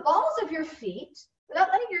 Reach through the balls of your feet without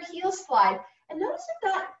letting your heels slide. And notice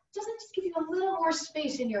if that doesn't just give you a little more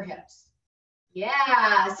space in your hips.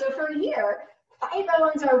 Yeah, so from here, thigh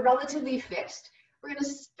bones are relatively fixed. We're going to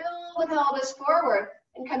spill the pelvis forward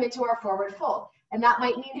and come into our forward fold. And that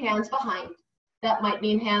might mean hands behind. That might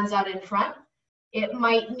mean hands out in front. It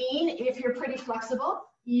might mean, if you're pretty flexible,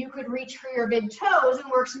 you could reach for your big toes and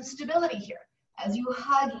work some stability here as you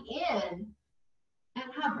hug in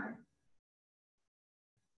and hover.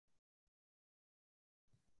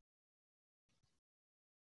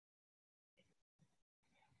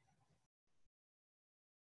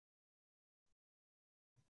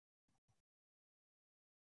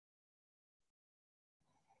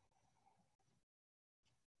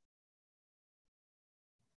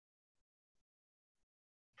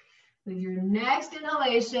 With your next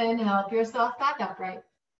inhalation, help yourself back upright.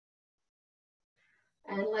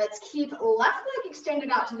 And let's keep left leg extended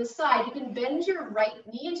out to the side. You can bend your right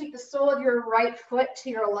knee and take the sole of your right foot to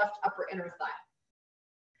your left upper inner thigh.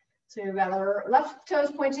 So we've got our left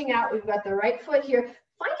toes pointing out. We've got the right foot here.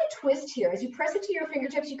 Find a twist here. As you press it to your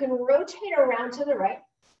fingertips, you can rotate around to the right.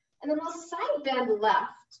 And then we'll side bend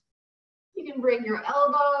left. You can bring your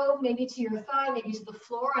elbow maybe to your thigh, maybe to the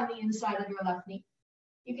floor on the inside of your left knee.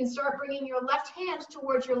 You can start bringing your left hand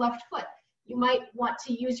towards your left foot. You might want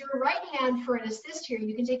to use your right hand for an assist here.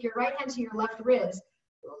 You can take your right hand to your left ribs,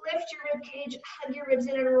 lift your rib cage, hug your ribs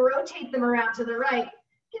in, and rotate them around to the right,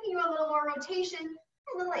 giving you a little more rotation,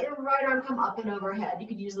 and then let your right arm come up and overhead. You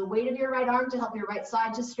could use the weight of your right arm to help your right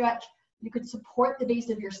side to stretch. You could support the base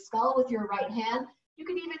of your skull with your right hand. You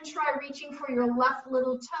could even try reaching for your left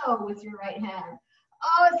little toe with your right hand.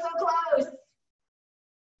 Oh, it's so close.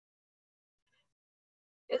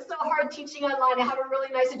 It's so hard teaching online. I have a really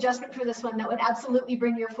nice adjustment for this one that would absolutely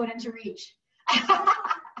bring your foot into reach.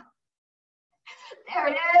 There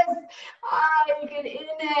it is. You can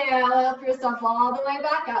inhale, help yourself all the way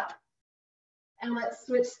back up. And let's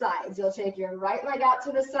switch sides. You'll take your right leg out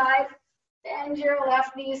to the side, bend your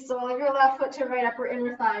left knee, sole of your left foot to right upper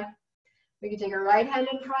inner thigh. We can take your right hand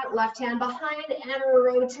in front, left hand behind, and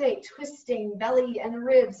rotate, twisting belly and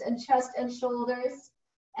ribs and chest and shoulders.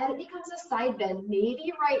 And it becomes a side bend.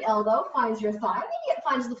 Maybe right elbow finds your thigh. Maybe it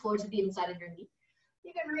finds the floor to the inside of your knee.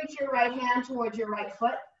 You can reach your right hand towards your right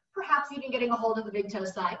foot, perhaps even getting a hold of the big toe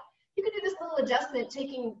side. You can do this little adjustment,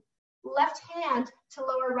 taking left hand to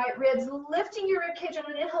lower right ribs, lifting your rib cage on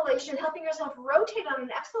an inhalation, helping yourself rotate on an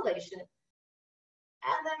exhalation.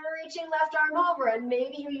 And then reaching left arm over, and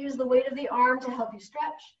maybe you use the weight of the arm to help you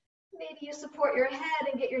stretch. Maybe you support your head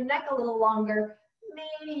and get your neck a little longer.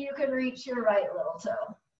 Maybe you can reach your right little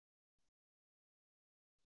toe.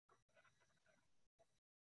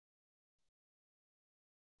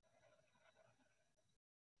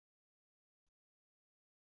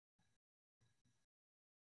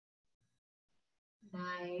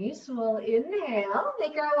 Nice. We'll inhale,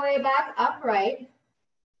 make our way back upright.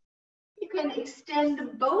 You can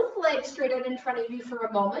extend both legs straight out in front of you for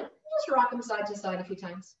a moment. Just rock them side to side a few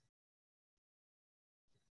times.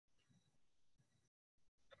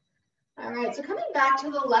 All right, so coming back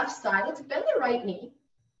to the left side, let's bend the right knee,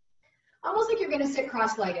 almost like you're going to sit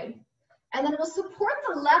cross-legged. And then we'll support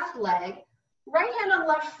the left leg, right hand on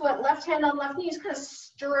left foot, left hand on left knee. Just kind of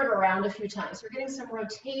stir it around a few times. We're getting some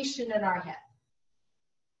rotation in our head.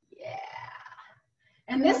 Yeah.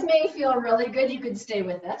 And this may feel really good. You could stay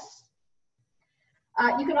with this.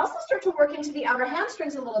 You can also start to work into the outer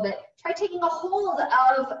hamstrings a little bit. Try taking a hold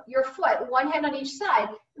of your foot, one hand on each side,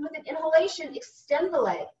 and with an inhalation, extend the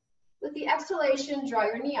leg. With the exhalation, draw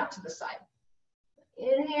your knee out to the side.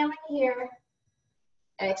 Inhaling here,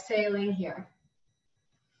 exhaling here.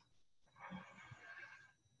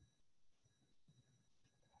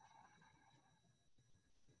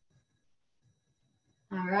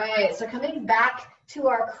 All right, so coming back to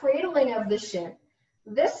our cradling of the shin.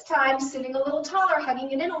 This time, sitting a little taller, hugging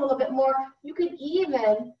it in a little bit more. You could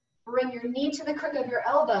even bring your knee to the crook of your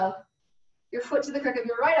elbow, your foot to the crook of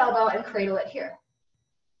your right elbow, and cradle it here.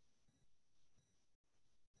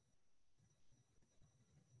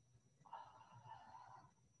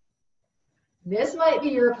 This might be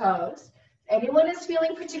your pose. If anyone is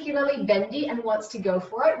feeling particularly bendy and wants to go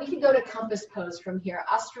for it, we can go to compass pose from here,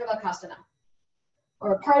 Astravakasana.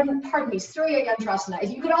 Or pardon me, Surya Yantrasana.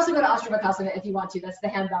 You could also go to Astravakasana if you want to. That's the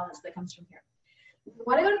hand balance that comes from here. If you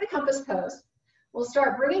want to go to the compass pose, we'll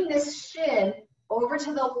start bringing this shin over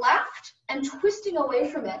to the left and twisting away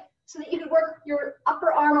from it so that you can work your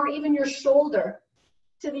upper arm or even your shoulder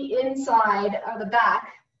to the inside or the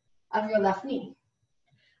back of your left knee.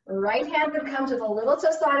 Right hand would come to the little toe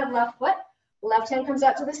side of left foot. Left hand comes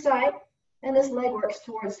out to the side, and this leg works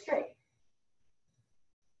towards straight.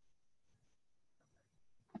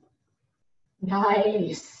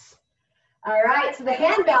 Nice. All right, so the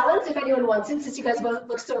hand balance, if anyone wants it, since you guys both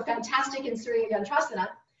look so fantastic in Surya Yantrasana,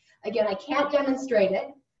 again, I can't demonstrate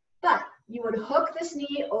it, but you would hook this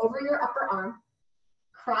knee over your upper arm,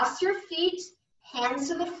 cross your feet, hands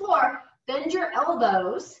to the floor, bend your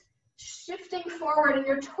elbows, shifting forward, and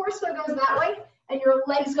your torso goes that way, and your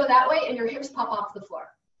legs go that way, and your hips pop off the floor.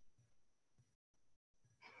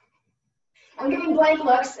 I'm giving blank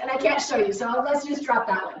looks, and I can't show you, so let's just drop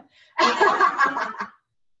that one.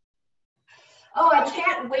 Oh, I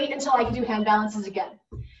can't wait until I can do hand balances again.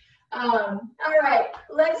 All right,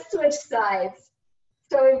 let's switch sides.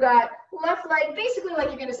 So we've got left leg, basically like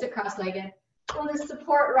you're going to sit cross-legged. We'll just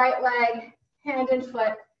support right leg, hand and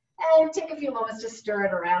foot, and take a few moments to stir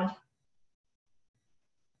it around.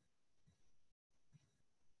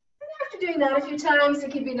 doing that a few times,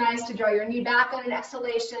 it can be nice to draw your knee back on an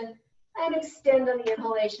exhalation and extend on the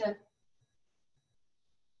inhalation.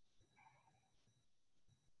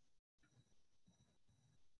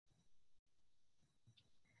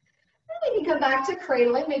 And you can come back to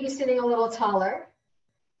cradling, maybe sitting a little taller.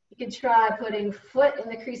 You can try putting foot in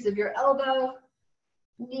the crease of your elbow,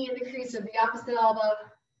 knee in the crease of the opposite elbow.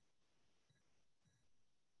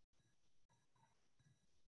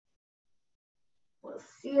 We'll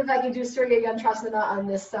see if I can do Surya Yantrasana on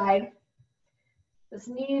this side. This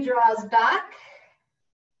knee draws back.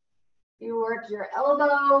 You work your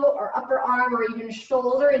elbow or upper arm or even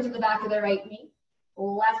shoulder into the back of the right knee.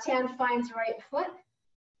 Left hand finds right foot.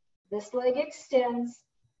 This leg extends.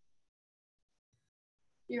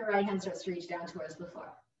 Your right hand starts to reach down towards the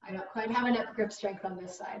floor. I don't quite have enough grip strength on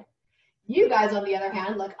this side. You guys, on the other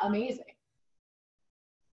hand, look amazing.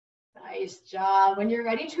 Nice job. When you're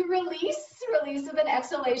ready to release with an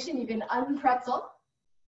exhalation, you can unpretzel.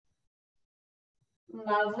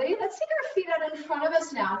 Lovely. Let's take our feet out in front of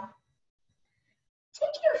us now. Take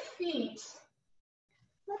your feet,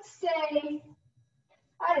 let's say,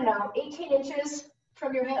 I don't know, 18 inches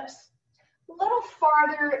from your hips. A little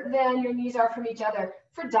farther than your knees are from each other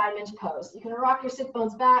for diamond pose. You can rock your sit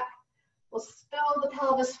bones back. We'll spill the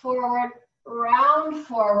pelvis forward, round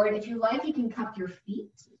forward. If you like, you can cup your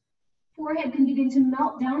feet. Forehead can begin to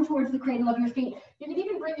melt down towards the cradle of your feet. You can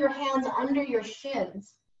even bring your hands under your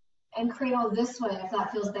shins and cradle this way if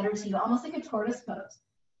that feels better to you, almost like a tortoise pose.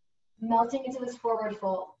 Melting into this forward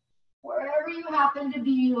fold. Wherever you happen to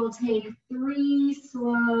be, we'll take 3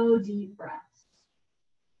 slow, deep breaths.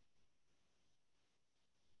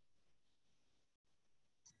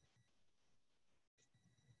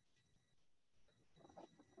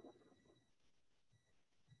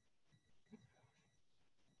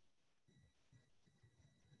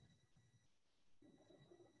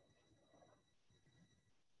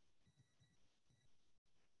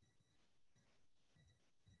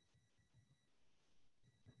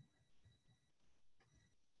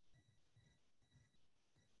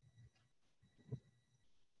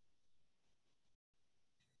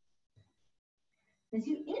 As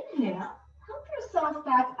you inhale, help yourself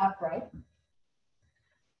back upright.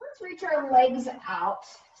 Let's reach our legs out,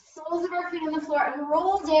 soles of our feet on the floor, and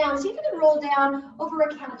roll down. See if you can roll down over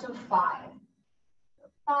a count of 5.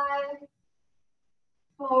 5,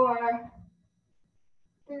 4,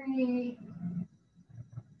 3,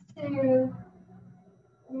 2,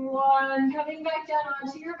 1. Coming back down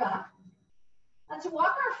onto your back. Let's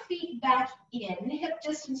walk our feet back in, hip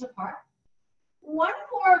distance apart. One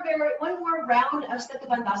more round of Sthita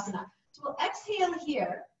Bandhasana. So we'll exhale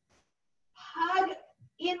here, hug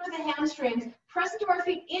in with the hamstrings, press into our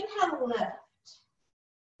feet, inhale, lift.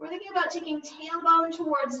 We're thinking about taking tailbone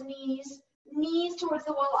towards knees, knees towards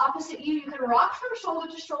the wall opposite you. You can rock from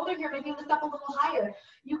shoulder to shoulder here, maybe lift up a little higher.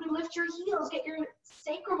 You can lift your heels, get your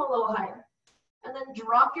sacrum a little higher, and then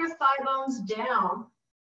drop your thigh bones down.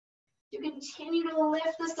 You continue to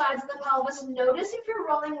lift the sides of the pelvis. Notice if you're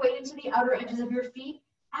rolling weight into the outer edges of your feet.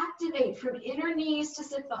 Activate from inner knees to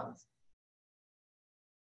sit bones.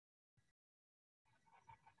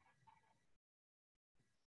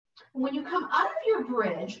 When you come out of your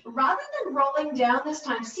bridge, rather than rolling down this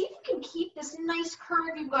time, see if you can keep this nice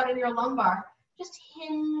curve you've got in your lumbar. Just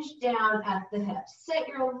hinge down at the hips. Set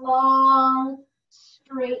your long,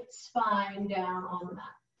 straight spine down on the mat.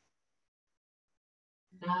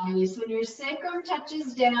 Nice. When your sacrum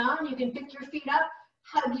touches down, you can pick your feet up,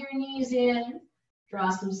 hug your knees in,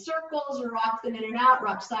 draw some circles, rock them in and out,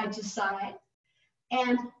 rock side to side.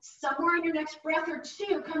 And somewhere in your next breath or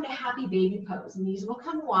two, come to happy baby pose. Knees will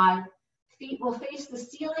come wide, feet will face the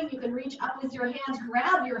ceiling. You can reach up with your hands,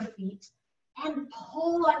 grab your feet, and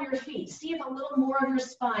pull on your feet. See if a little more of your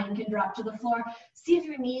spine can drop to the floor. See if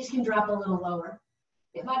your knees can drop a little lower.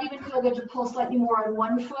 It might even feel good to pull slightly more on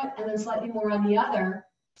one foot and then slightly more on the other.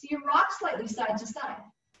 So you rock slightly side to side.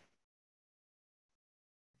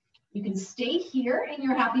 You can stay here in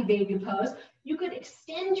your happy baby pose. You could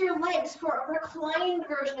extend your legs for a reclined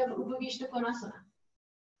version of Upavishta Konasana.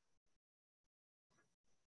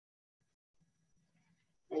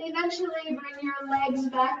 And eventually bring your legs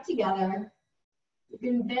back together. You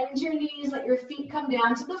can bend your knees, let your feet come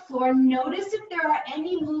down to the floor. Notice if there are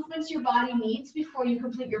any movements your body needs before you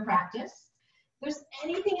complete your practice. If there's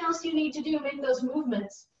anything else you need to do, make those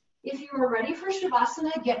movements. If you are ready for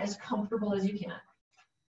Shavasana, get as comfortable as you can.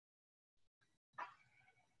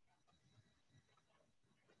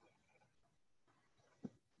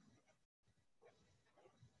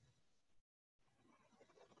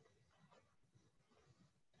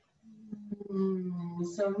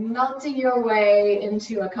 So melting your way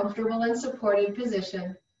into a comfortable and supported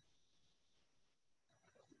position.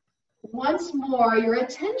 Once more, your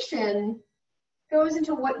attention goes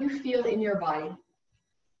into what you feel in your body.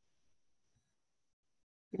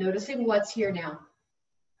 Noticing what's here now.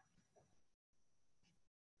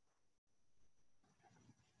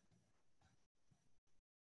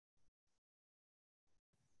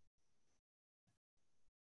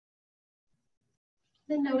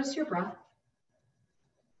 Then notice your breath.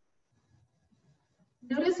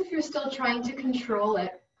 Notice if you're still trying to control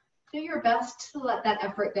it. Do your best to let that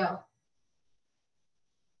effort go.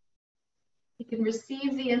 You can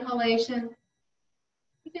receive the inhalation.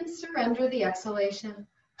 You can surrender the exhalation.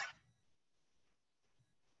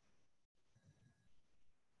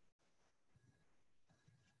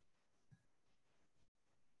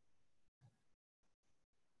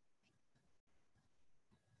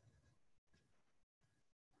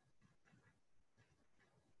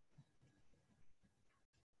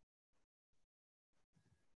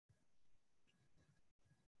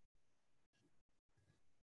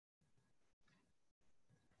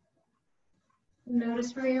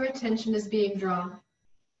 Notice where your attention is being drawn.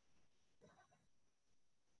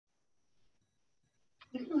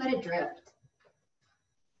 You can let it drift.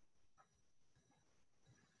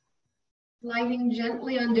 Lighting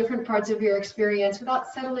gently on different parts of your experience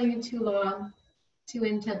without settling in too long, too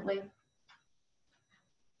intently.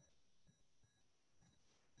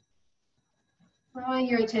 Allowing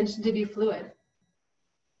your attention to be fluid.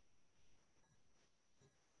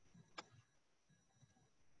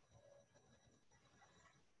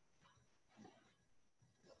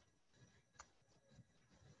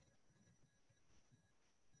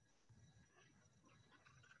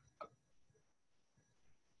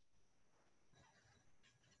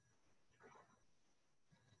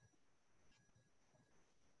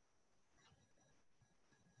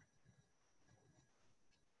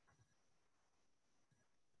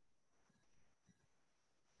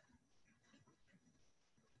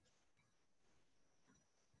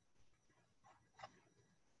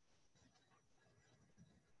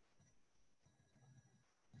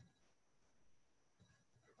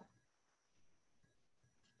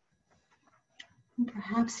 And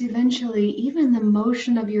perhaps eventually even the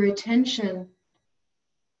motion of your attention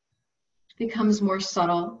becomes more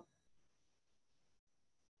subtle.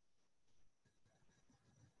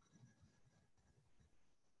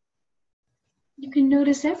 You can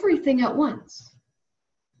notice everything at once,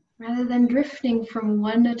 rather than drifting from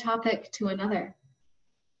one topic to another.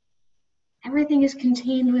 Everything is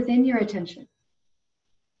contained within your attention.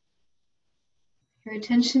 Your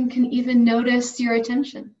attention can even notice your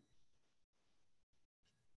attention.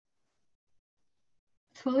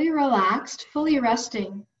 Fully relaxed, fully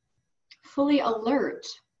resting, fully alert,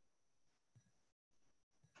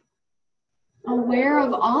 aware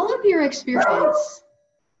of all of your experience.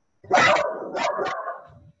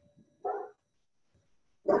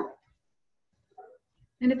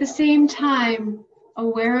 And at the same time,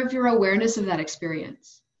 aware of your awareness of that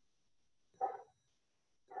experience.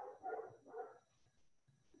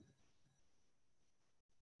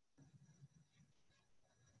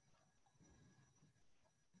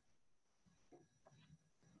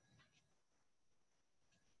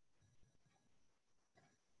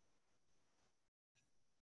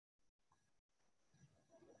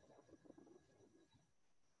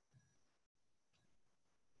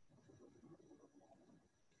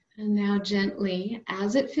 And now gently,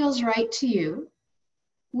 as it feels right to you,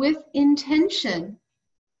 with intention,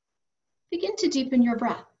 begin to deepen your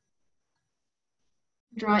breath.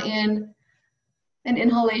 Draw in an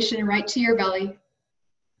inhalation right to your belly.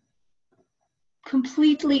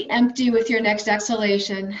 Completely empty with your next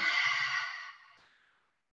exhalation.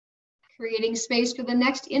 Creating space for the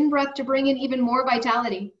next in-breath to bring in even more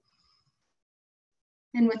vitality.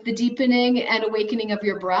 And with the deepening and awakening of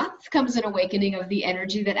your breath comes an awakening of the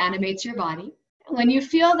energy that animates your body. When you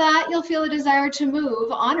feel that, you'll feel a desire to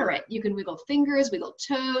move. Honor it. You can wiggle fingers, wiggle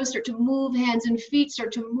toes, start to move hands and feet,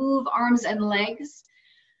 start to move arms and legs.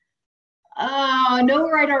 No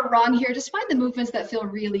right or wrong here. Just find the movements that feel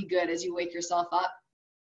really good as you wake yourself up.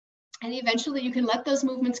 And eventually you can let those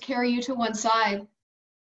movements carry you to one side.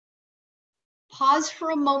 Pause for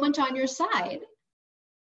a moment on your side.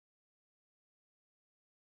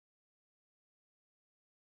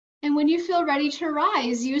 And when you feel ready to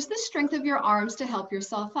rise, use the strength of your arms to help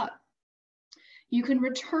yourself up. You can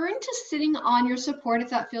return to sitting on your support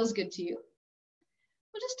if that feels good to you.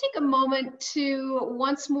 We'll just take a moment to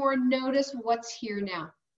once more notice what's here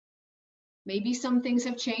now. Maybe some things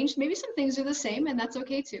have changed, maybe some things are the same, and that's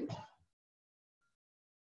okay too.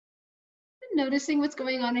 noticing what's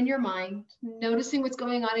going on in your mind, noticing what's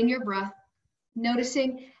going on in your breath,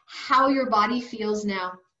 noticing how your body feels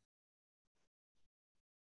now.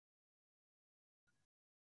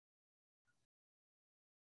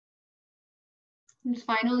 And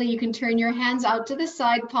finally, you can turn your hands out to the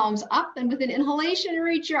side, palms up, and with an inhalation,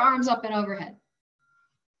 reach your arms up and overhead.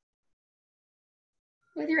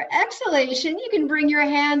 With your exhalation, you can bring your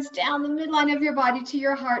hands down the midline of your body to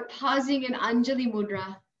your heart, pausing in Anjali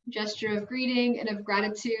Mudra, gesture of greeting and of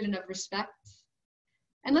gratitude and of respect.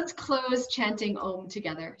 And let's close chanting Om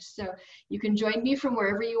together. So you can join me from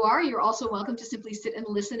wherever you are. You're also welcome to simply sit and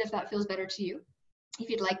listen if that feels better to you. If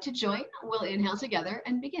you'd like to join, we'll inhale together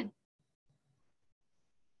and begin.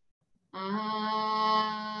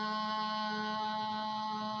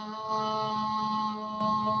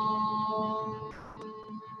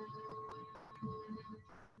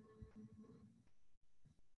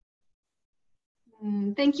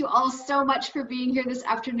 Thank you all so much for being here this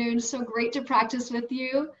afternoon. So great to practice with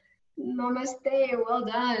you. Namaste. Well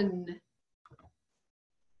done.